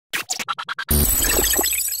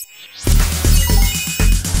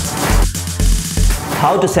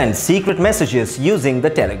How to send secret messages using the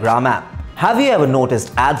Telegram app. Have you ever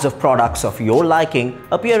noticed ads of products of your liking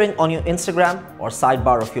appearing on your Instagram or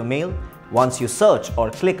sidebar of your mail? Once you search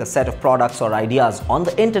or click a set of products or ideas on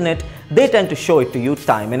the internet, they tend to show it to you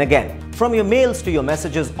time and again. From your mails to your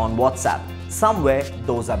messages on WhatsApp, somewhere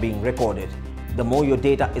those are being recorded. The more your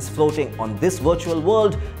data is floating on this virtual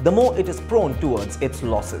world, the more it is prone towards its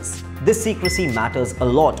losses. This secrecy matters a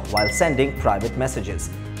lot while sending private messages.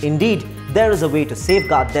 Indeed, there is a way to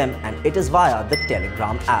safeguard them, and it is via the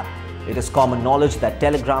Telegram app. It is common knowledge that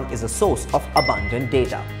Telegram is a source of abundant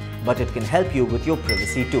data, but it can help you with your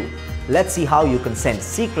privacy too. Let's see how you can send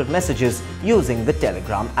secret messages using the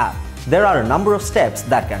Telegram app. There are a number of steps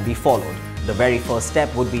that can be followed. The very first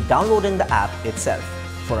step would be downloading the app itself.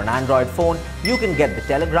 For an Android phone, you can get the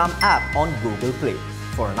Telegram app on Google Play.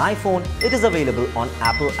 For an iPhone, it is available on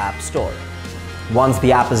Apple App Store. Once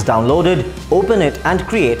the app is downloaded, open it and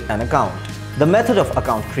create an account. The method of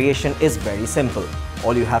account creation is very simple.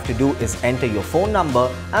 All you have to do is enter your phone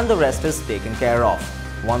number and the rest is taken care of.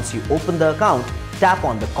 Once you open the account, tap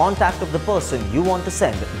on the contact of the person you want to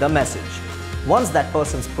send the message. Once that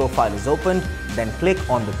person's profile is opened, then click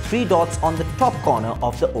on the three dots on the top corner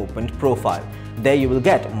of the opened profile. There you will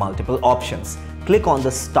get multiple options. Click on the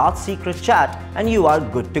Start Secret Chat and you are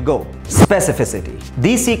good to go. Specificity.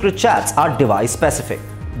 These secret chats are device specific.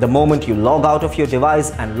 The moment you log out of your device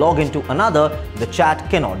and log into another, the chat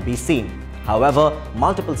cannot be seen. However,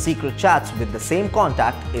 multiple secret chats with the same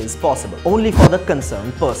contact is possible, only for the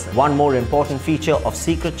concerned person. One more important feature of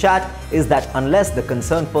secret chat is that unless the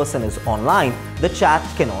concerned person is online, the chat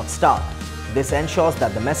cannot start. This ensures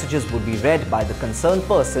that the messages would be read by the concerned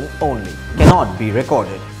person only, cannot be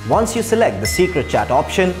recorded. Once you select the secret chat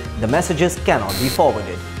option, the messages cannot be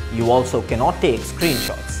forwarded. You also cannot take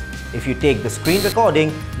screenshots. If you take the screen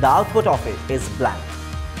recording, the output of it is blank.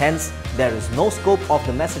 Hence, there is no scope of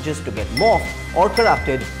the messages to get morphed or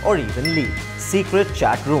corrupted or even leaked. Secret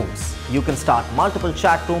chat rooms. You can start multiple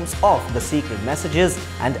chat rooms of the secret messages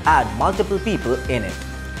and add multiple people in it.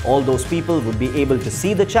 All those people would be able to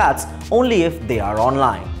see the chats only if they are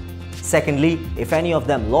online. Secondly, if any of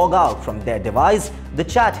them log out from their device, the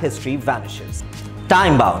chat history vanishes.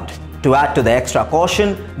 Time bound. To add to the extra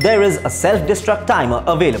caution, there is a self-destruct timer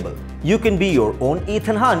available. You can be your own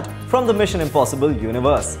Ethan Hunt from the Mission Impossible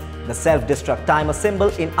universe. The self-destruct timer symbol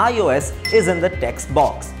in iOS is in the text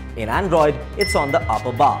box. In Android, it's on the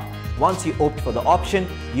upper bar. Once you opt for the option,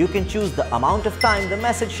 you can choose the amount of time the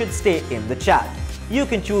message should stay in the chat. You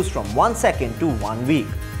can choose from 1 second to 1 week.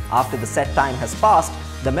 After the set time has passed,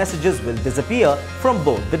 the messages will disappear from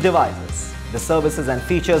both the devices. The services and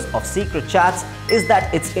features of secret chats is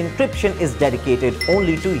that its encryption is dedicated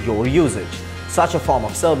only to your usage. Such a form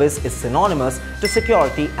of service is synonymous to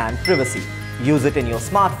security and privacy. Use it in your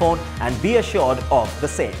smartphone and be assured of the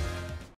same.